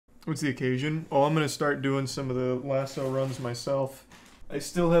What's the occasion? Oh, I'm gonna start doing some of the lasso runs myself. I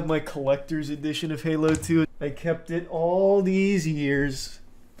still have my collector's edition of Halo 2. I kept it all these years.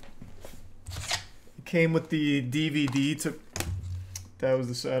 It came with the DVD. That was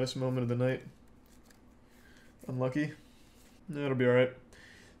the saddest moment of the night. Unlucky. It'll be alright.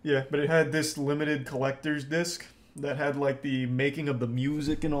 Yeah, but it had this limited collector's disc that had like the making of the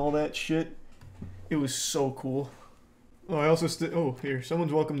music and all that shit. It was so cool. Oh, I also oh, here,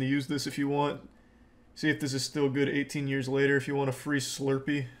 someone's welcome to use this if you want. See if this is still good 18 years later if you want a free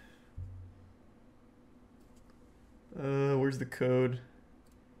Slurpee. Where's the code?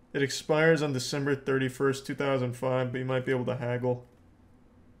 It expires on December 31st, 2005, but you might be able to haggle.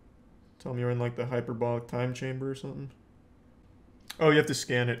 Tell me you're in like the hyperbolic time chamber or something. Oh, you have to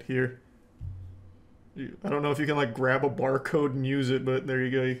scan it here. I don't know if you can like grab a barcode and use it, but there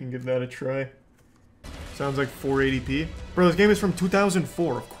you go, you can give that a try. Sounds like 480p. Bro, this game is from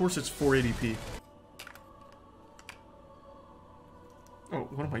 2004. Of course it's 480p. Oh,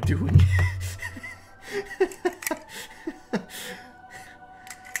 what am I doing?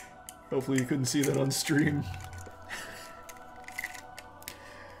 Hopefully you couldn't see that on stream.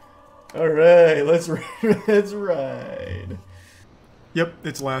 Alright, let's ride. Yep,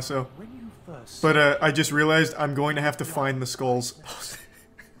 it's Lasso. But I just realized I'm going to have to find the skulls.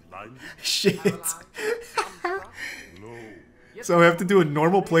 Shit. So I have to do a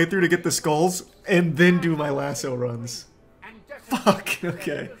normal playthrough to get the skulls, and then do my Lasso runs. Fuck,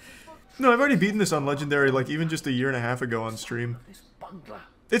 okay. No, I've already beaten this on Legendary, like, even just a year and a half ago on stream.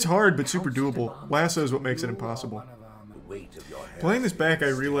 It's hard, but super doable. Lasso is what makes it impossible. Playing this back, I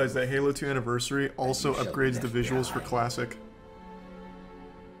realized that Halo 2 Anniversary also upgrades the visuals for Classic.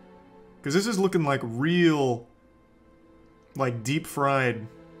 Because this is looking like real, like, deep-fried.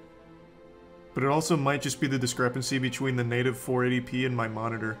 But it also might just be the discrepancy between the native 480p and my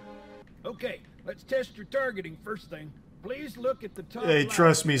monitor. Okay, let's test your targeting first thing. Please look at the top. Hey,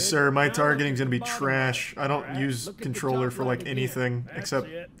 trust me, sir, my targeting's gonna be trash. I don't use controller for like anything except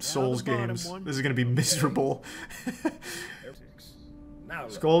Souls games. This is gonna be miserable.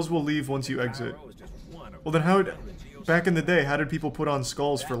 Skulls will leave once you exit. Well then how back in the day, how did people put on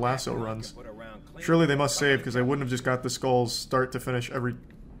skulls for Lasso runs? Surely they must save, because I wouldn't have just got the skulls start to finish every...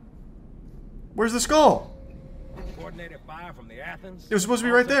 Where's the skull? It was supposed to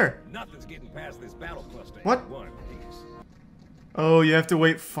be right there. What? Oh, you have to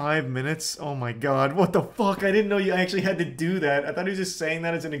wait 5 minutes? Oh my god, what the fuck? I didn't know you actually had to do that. I thought he was just saying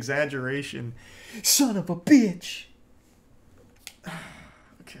that as an exaggeration. Son of a bitch!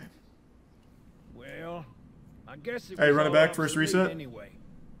 Okay. Well, I guess it was hey, run it back, first obsolete reset. anyway.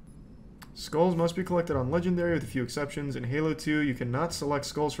 Skulls must be collected on Legendary with a few exceptions. In Halo 2, you cannot select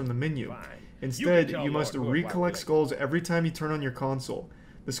skulls from the menu. Fine. Instead, you must recollect skulls every time you turn on your console.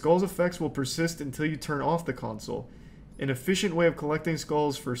 The skull's effects will persist until you turn off the console. An efficient way of collecting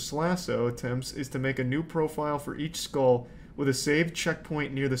skulls for Slasso attempts is to make a new profile for each skull with a saved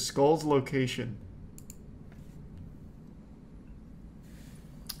checkpoint near the skull's location.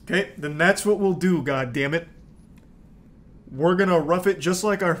 Okay, then that's what we'll do, goddammit. We're gonna rough it just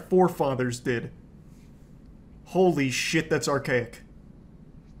like our forefathers did. Holy shit, that's archaic.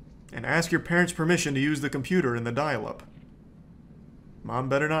 And ask your parents' permission to use the computer in the dial-up. Mom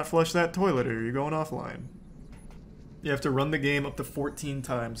better not flush that toilet or you're going offline. You have to run the game up to 14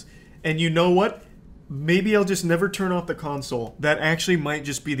 times. And you know what? Maybe I'll just never turn off the console. That actually might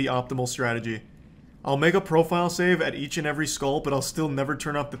just be the optimal strategy. I'll make a profile save at each and every skull, but I'll still never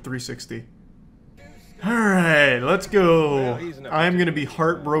turn off the 360. Alright, let's go. I'm gonna be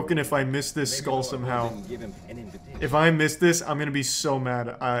heartbroken if I miss this skull somehow. If I miss this, I'm gonna be so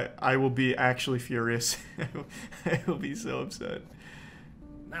mad. I will be actually furious. I will be so upset.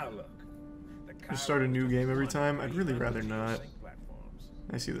 Now look. Just start a new game every time? I'd really rather not.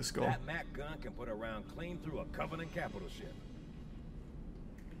 I see the skull. That Mac gun can put a round clean through a Covenant capital ship.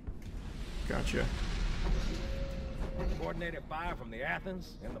 Gotcha. Coordinated fire from the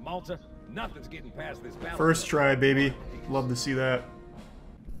Athens and the Malta. Nothing's getting past this battle. First try, baby. Love to see that.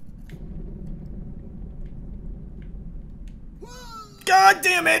 God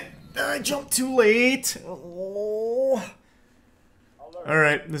damn it! I jumped too late. Oh.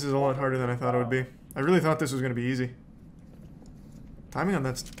 Alright, this is a lot harder than I thought it would be. I really thought this was going to be easy. Timing on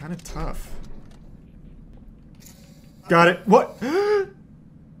that's kind of tough. Got it. What?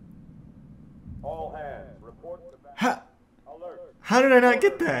 All hands, report to back. How did I not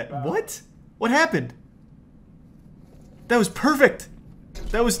get that? What? What happened? That was perfect.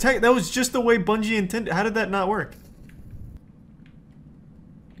 That was just the way Bungie intended. How did that not work?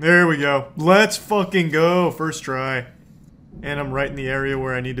 There we go. Let's fucking go. First try. And I'm right in the area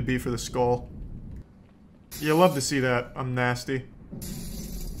where I need to be for the skull. You love to see that. I'm nasty.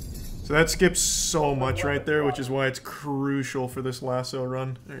 So that skips so much right there, which is why it's crucial for this lasso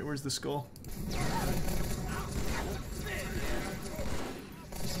run. Alright, where's the skull?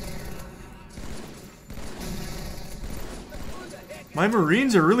 My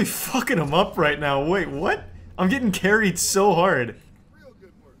Marines are really fucking them up right now. Wait, what? I'm getting carried so hard.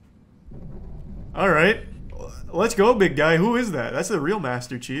 Alright. Let's go, big guy. Who is that? That's the real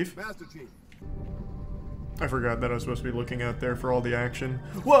Master Chief. Master Chief. I forgot that I was supposed to be looking out there for all the action.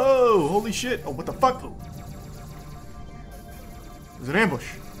 Whoa! Holy shit! Oh, what the fuck? There's an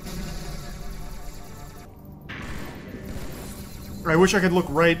ambush. I wish I could look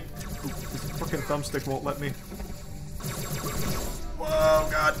right. Oop, this fucking thumbstick won't let me. Whoa,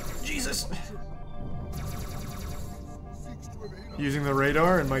 God. Jesus. Using the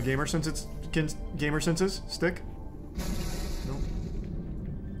radar and my gamer senses stick. Nope.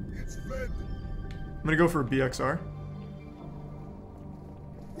 I'm gonna go for a BXR.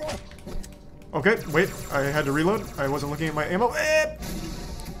 Okay, wait. I had to reload. I wasn't looking at my ammo.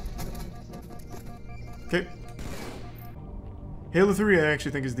 Okay. Halo 3 I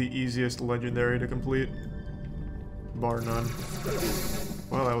actually think is the easiest legendary to complete. Bar none.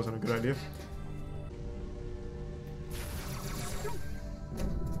 Well, that wasn't a good idea.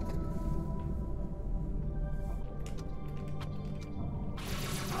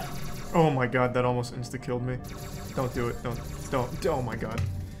 Oh my god, that almost insta-killed me. Don't do it. Don't. Oh my god.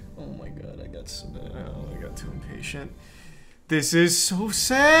 Oh my god, I got too impatient. This is so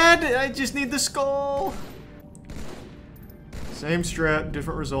sad! I just need the skull! Same strat,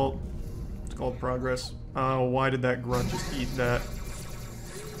 different result. It's called progress. Why did that grunt just eat that?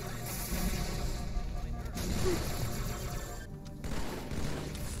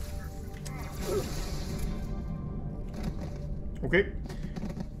 Okay.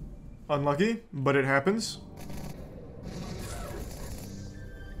 Unlucky, but it happens.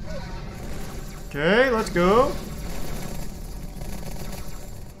 Okay, let's go.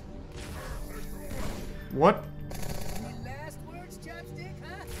 What? Last words, chopstick,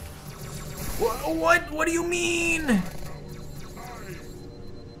 huh? What do you mean?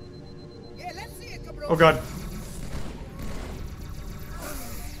 Yeah, let's see it, cabron. Oh god.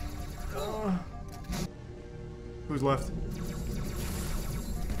 Who's left?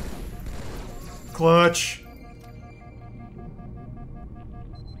 Clutch.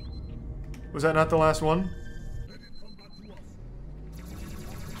 Was that not the last one?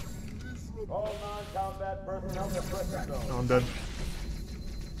 All non-combat personnel to pressure zone. Oh, I'm dead.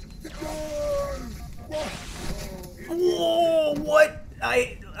 Whoa, what?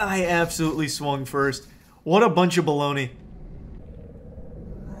 I absolutely swung first. What a bunch of baloney.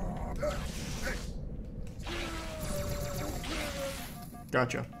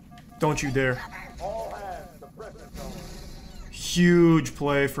 Gotcha. Don't you dare. All hands to pressure zone. Huge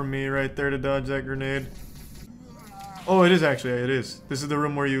play from me right there to dodge that grenade. Oh, it is actually. It is. This is the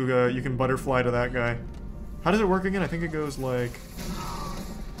room where you can butterfly to that guy. How does it work again? I think it goes like...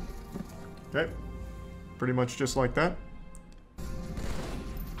 Okay. Pretty much just like that.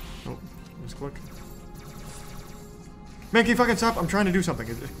 Oh, let's click. Man, can you fucking stop? I'm trying to do something.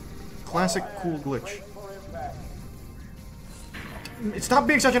 It's a classic cool glitch. Wait for impact. Stop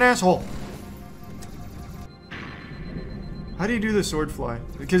being such an asshole! How do you do the sword fly?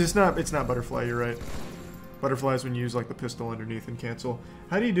 Because it's not butterfly, you're right. Butterfly is when you use like the pistol underneath and cancel.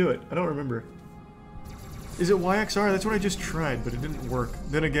 How do you do it? I don't remember. Is it YXR? That's what I just tried, but it didn't work.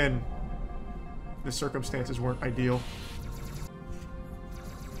 Then again, the circumstances weren't ideal.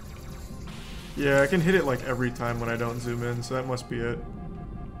 Yeah, I can hit it like every time when I don't zoom in, so that must be it.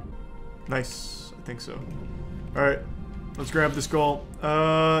 Nice. I think so. Alright. Let's grab the skull.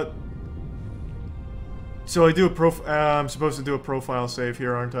 So I do I'm supposed to do a profile save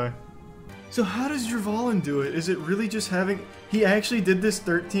here, aren't I? So how does Drvalin do it? Is it really just having... He actually did this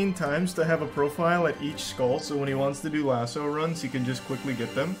 13 times to have a profile at each skull, so when he wants to do lasso runs, he can just quickly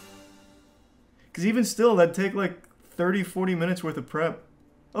get them? Because even still, that'd take like 30-40 minutes worth of prep.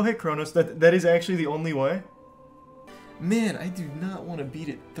 Oh hey Kronos, that is actually the only way? Man, I do not want to beat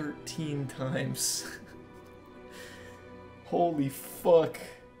it 13 times. Holy fuck.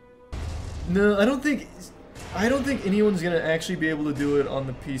 No, I don't think anyone's gonna actually be able to do it on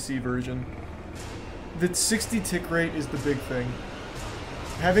the PC version. The 60 tick rate is the big thing.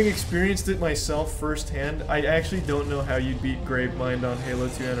 Having experienced it myself firsthand, I actually don't know how you'd beat Gravemind on Halo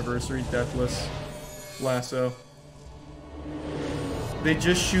 2 Anniversary Deathless Lasso. They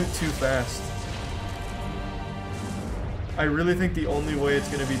just shoot too fast. I really think the only way it's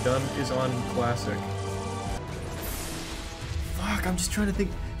gonna be done is on Classic. Fuck, I'm just trying to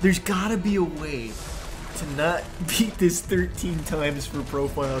think. There's gotta be a way to not beat this 13 times for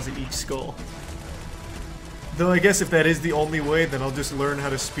profiles of each skull. Though I guess if that is the only way, then I'll just learn how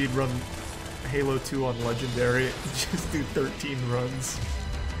to speedrun Halo 2 on Legendary and just do 13 runs.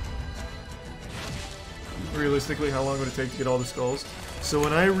 Realistically, how long would it take to get all the skulls? So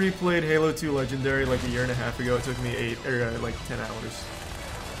when I replayed Halo 2 Legendary like a year and a half ago, it took me 10 hours.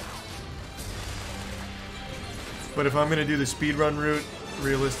 But if I'm gonna do the speedrun route,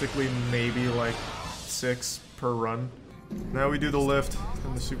 realistically maybe like 6 per run. Now we do the lift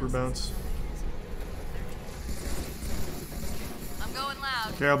and the super bounce. I'm going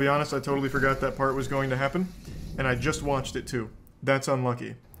loud. Okay, I'll be honest, I totally forgot that part was going to happen, and I just watched it too. That's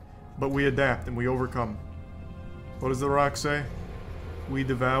unlucky. But we adapt and we overcome. What does the rock say? We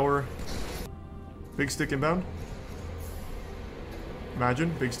devour. Big stick inbound.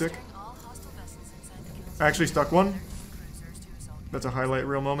 Imagine, big stick. Actually stuck one. That's a highlight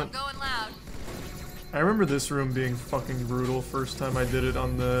reel moment. I'm going loud. I remember this room being fucking brutal first time I did it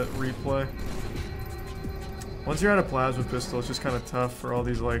on the replay. Once you're out of plasma pistol, it's just kind of tough for all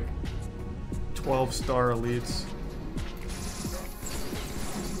these like 12-star elites.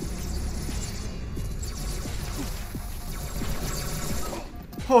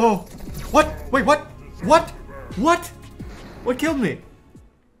 Oh, what? Wait, what? What? What? What killed me?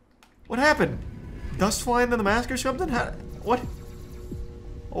 What happened? Dust flying in the mask or something? How, what?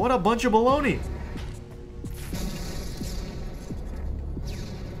 What a bunch of baloney.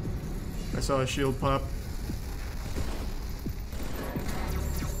 I saw a shield pop.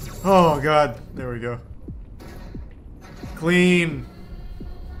 Oh god, there we go. Clean.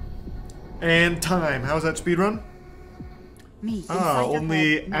 And time. How's that speedrun? Me, Ah,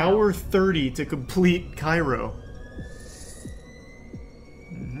 only hour 30 to complete Cairo.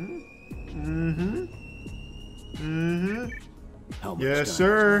 Yes,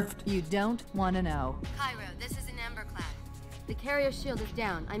 sir. You don't want to know. Cairo, this is an Ember Cloud. The carrier shield is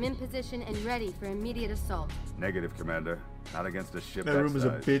down. I'm in position and ready for immediate assault. Negative, Commander. Not against a ship That room is a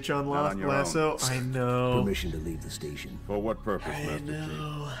size. bitch on Not your Lasso. own. I know. Permission to leave the station. For what purpose, I Master Chief?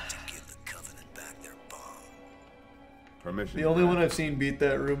 know. To give the Covenant back their bomb. Permission. The only one granted. I've seen beat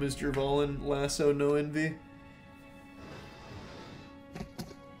that room is Jervalin. Lasso, no envy.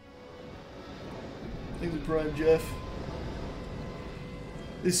 Thanks for Prime, Jeff.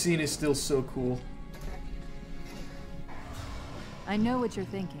 This scene is still so cool. I know what you're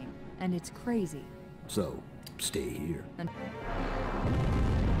thinking, and it's crazy. So, stay here. And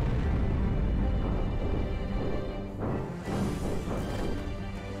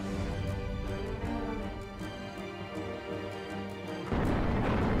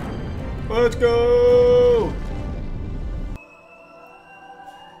Let's go!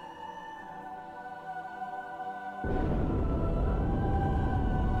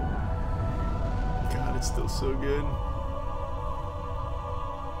 God, it's still so good.